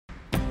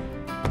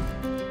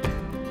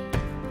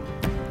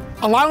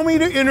Allow me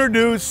to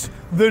introduce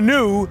the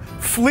new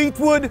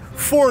Fleetwood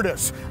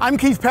Fortis. I'm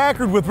Keith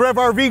Packard with Rev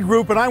RV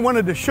Group, and I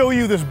wanted to show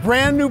you this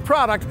brand new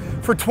product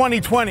for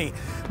 2020.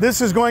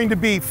 This is going to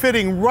be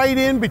fitting right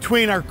in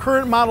between our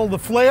current model, the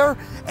Flare,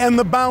 and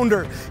the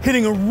Bounder,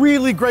 hitting a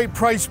really great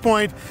price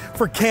point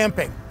for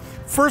camping.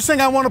 First thing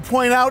I want to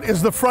point out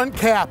is the front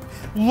cap.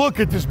 Look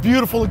at this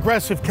beautiful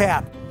aggressive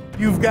cap.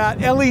 You've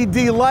got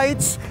LED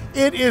lights.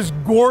 It is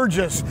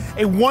gorgeous.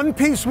 A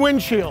one-piece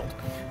windshield.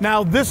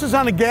 Now, this is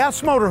on a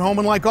gas motorhome,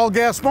 and like all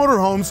gas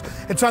motorhomes,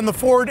 it's on the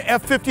Ford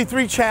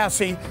F53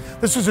 chassis.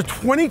 This is a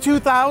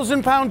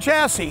 22,000-pound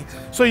chassis,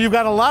 so you've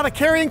got a lot of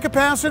carrying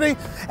capacity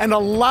and a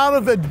lot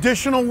of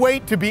additional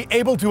weight to be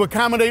able to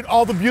accommodate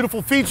all the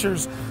beautiful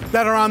features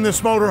that are on this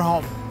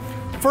motorhome.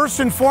 First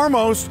and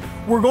foremost,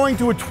 we're going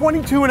to a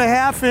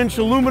 22.5-inch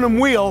aluminum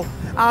wheel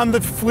on the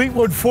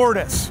Fleetwood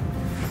Fortis.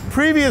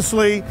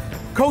 Previously,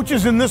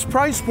 coaches in this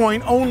price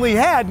point only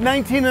had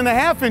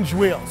 19.5-inch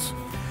wheels.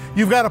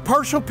 You've got a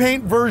partial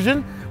paint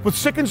version with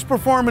 6-inch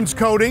performance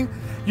coating.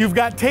 You've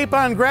got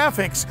tape-on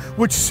graphics,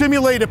 which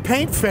simulate a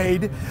paint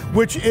fade,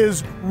 which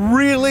is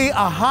really a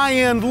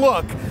high-end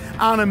look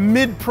on a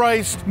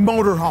mid-priced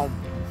motorhome.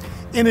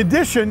 In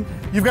addition,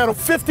 you've got a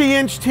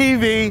 50-inch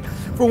TV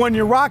for when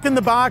you're rocking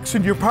the box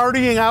and you're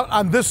partying out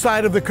on this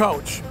side of the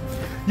coach.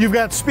 You've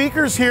got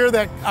speakers here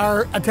that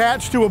are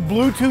attached to a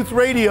Bluetooth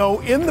radio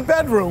in the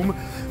bedroom,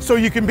 so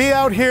you can be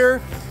out here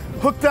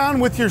hooked on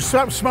with your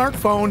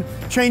smartphone,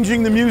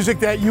 changing the music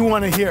that you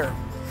want to hear.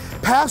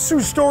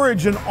 Pass-through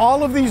storage in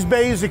all of these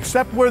bays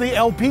except where the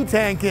LP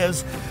tank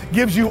is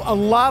gives you a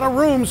lot of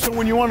room, so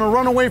when you want to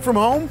run away from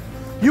home,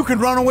 you can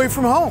run away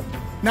from home.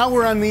 Now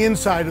we're on the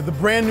inside of the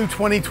brand new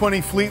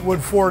 2020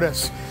 Fleetwood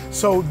Fortis.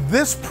 So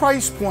this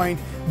price point,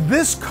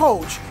 this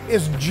coach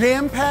is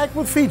jam-packed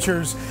with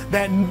features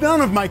that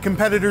none of my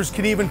competitors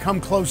can even come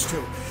close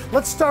to.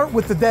 Let's start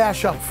with the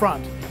dash up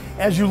front.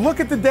 As you look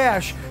at the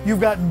dash,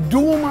 you've got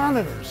dual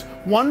monitors.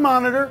 One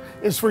monitor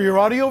is for your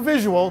audio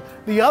visual,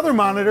 the other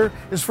monitor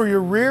is for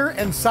your rear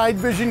and side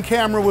vision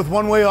camera with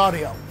one-way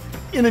audio.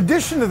 In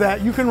addition to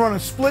that, you can run a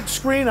split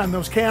screen on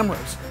those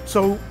cameras.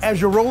 So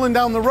as you're rolling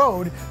down the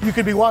road, you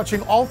could be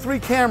watching all three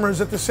cameras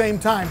at the same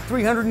time,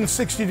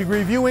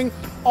 360-degree viewing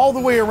all the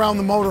way around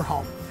the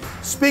motorhome.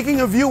 Speaking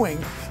of viewing,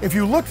 if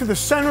you look to the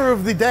center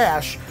of the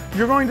dash,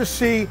 you're going to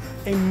see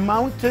a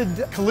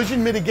mounted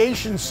collision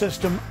mitigation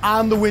system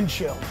on the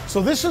windshield.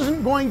 So this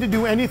isn't going to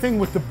do anything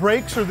with the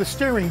brakes or the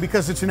steering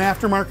because it's an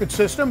aftermarket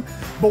system,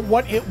 but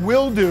what it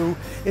will do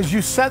is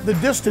you set the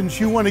distance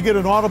you want to get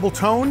an audible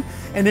tone,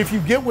 and if you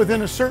get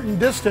within a certain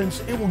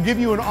distance, it will give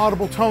you an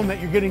audible tone that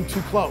you're getting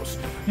too close.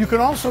 You can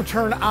also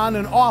turn on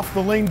and off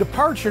the lane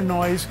departure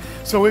noise,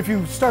 so if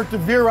you start to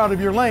veer out of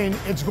your lane,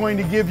 it's going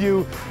to give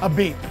you a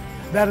beep.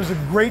 That is a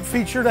great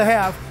feature to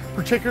have,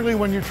 particularly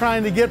when you're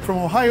trying to get from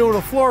Ohio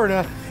to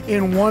Florida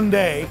in one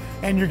day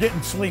and you're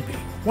getting sleepy.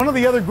 One of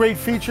the other great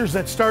features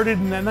that started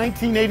in the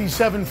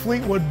 1987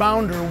 Fleetwood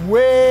Bounder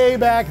way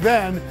back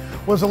then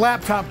was a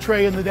laptop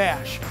tray in the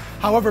dash.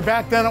 However,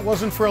 back then it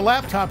wasn't for a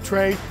laptop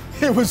tray,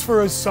 it was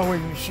for a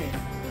sewing machine.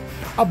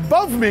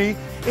 Above me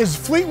is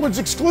Fleetwood's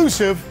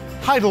exclusive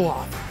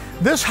Hide-A-Loft.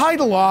 This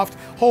Hide-A-Loft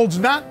holds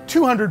not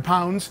 200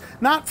 pounds,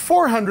 not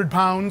 400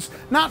 pounds,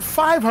 not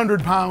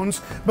 500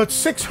 pounds, but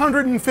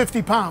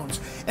 650 pounds.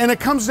 And it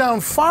comes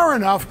down far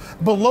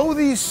enough below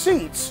these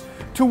seats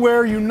to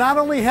where you not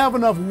only have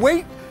enough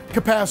weight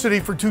capacity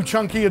for two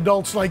chunky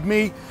adults like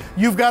me,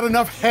 you've got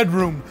enough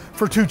headroom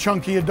for two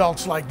chunky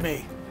adults like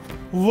me.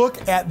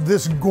 Look at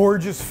this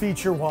gorgeous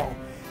feature wall.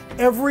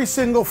 Every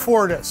single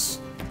Fortis,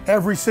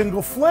 every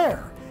single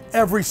Flare,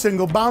 every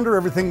single Bounder,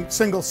 every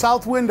single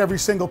Southwind, every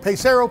single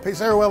Pacero,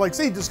 Pacero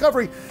LXE,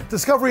 Discovery,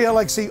 Discovery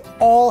LXE,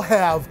 all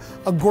have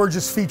a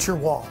gorgeous feature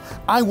wall.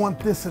 I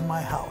want this in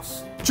my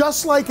house.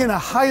 Just like in a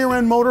higher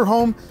end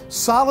motorhome,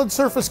 solid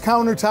surface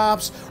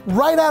countertops,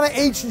 right out of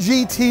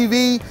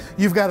HGTV,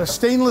 you've got a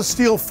stainless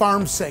steel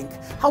farm sink.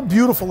 How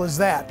beautiful is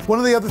that? One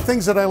of the other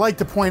things that I like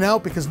to point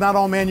out, because not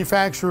all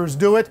manufacturers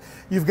do it,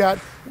 you've got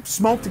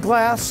smoked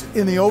glass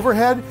in the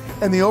overhead,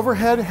 and the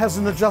overhead has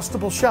an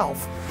adjustable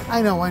shelf.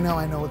 I know,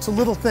 it's a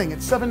little thing.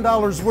 It's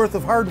 $7 worth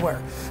of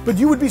hardware. But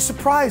you would be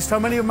surprised how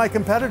many of my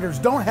competitors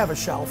don't have a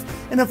shelf.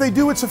 And if they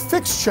do, it's a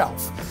fixed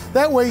shelf.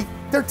 That way,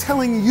 they're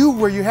telling you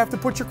where you have to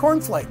put your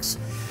cornflakes.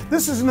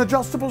 This is an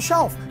adjustable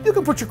shelf. You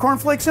can put your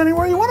cornflakes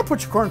anywhere you want to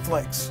put your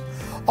cornflakes.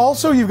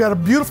 Also, you've got a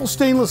beautiful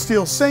stainless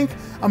steel sink,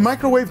 a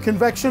microwave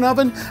convection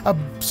oven, a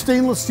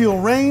stainless steel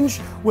range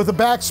with a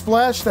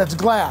backsplash that's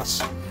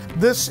glass.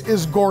 This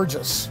is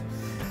gorgeous.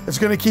 It's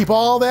going to keep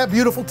all that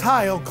beautiful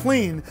tile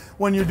clean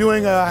when you're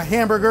doing a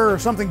hamburger or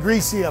something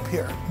greasy up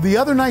here. The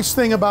other nice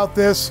thing about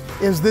this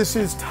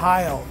is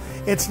tile.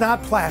 It's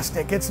not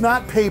plastic, it's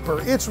not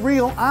paper, it's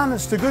real,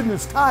 honest to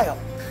goodness tile.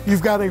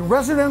 You've got a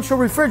residential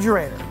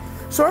refrigerator.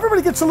 So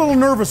everybody gets a little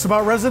nervous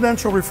about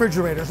residential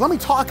refrigerators. Let me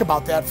talk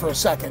about that for a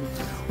second.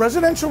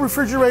 Residential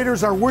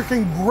refrigerators are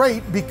working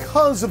great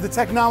because of the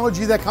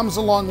technology that comes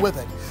along with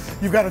it.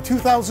 You've got a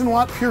 2,000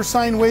 watt pure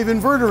sine wave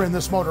inverter in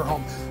this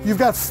motorhome. You've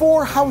got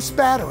 4 house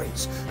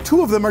batteries.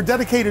 2 of them are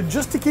dedicated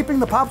just to keeping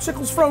the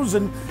popsicles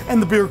frozen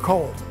and the beer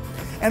cold.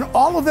 And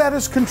all of that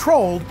is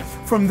controlled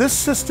from this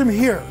system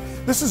here.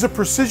 This is a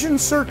precision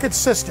circuit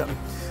system.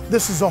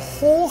 This is a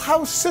whole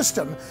house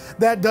system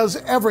that does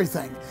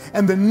everything.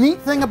 And the neat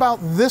thing about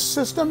this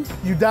system,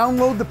 you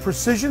download the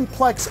Precision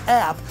Plex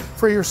app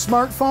for your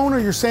smartphone or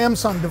your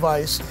Samsung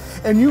device,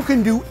 and you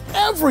can do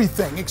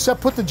everything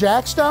except put the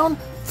jacks down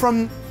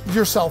from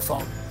your cell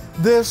phone.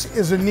 This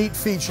is a neat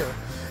feature.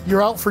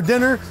 You're out for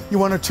dinner, you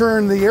want to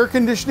turn the air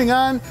conditioning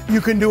on,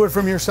 you can do it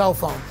from your cell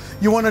phone.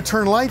 You want to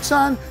turn lights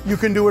on, you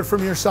can do it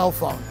from your cell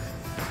phone.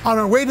 On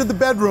our way to the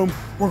bedroom,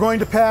 we're going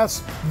to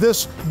pass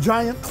this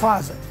giant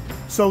closet.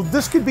 So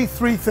this could be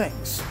 3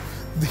 things.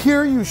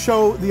 Here you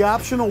show the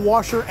optional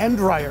washer and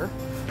dryer.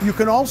 You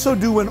can also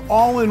do an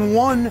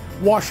all-in-one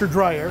washer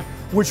dryer,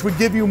 which would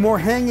give you more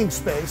hanging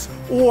space,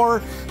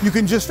 or you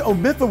can just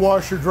omit the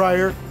washer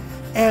dryer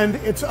and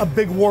it's a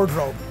big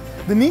wardrobe.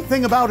 The neat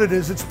thing about it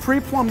is it's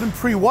pre-plumbed and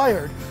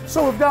pre-wired,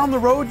 so if down the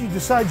road you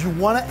decide you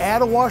want to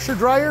add a washer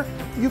dryer,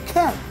 you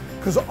can,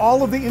 because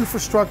all of the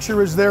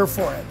infrastructure is there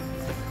for it.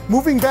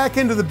 Moving back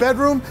into the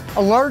bedroom,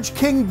 a large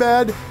king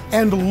bed,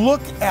 and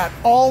look at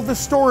all the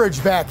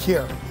storage back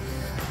here.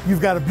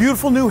 You've got a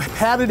beautiful new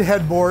padded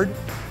headboard.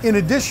 In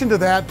addition to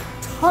that,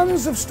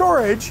 tons of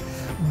storage,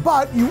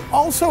 but you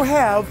also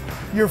have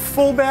your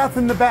full bath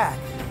in the back.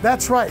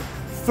 That's right,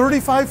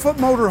 35-foot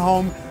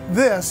motorhome.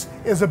 This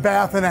is a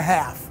bath and a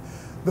half.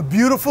 The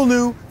beautiful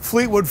new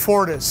Fleetwood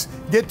Fortis.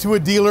 Get to a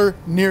dealer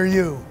near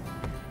you.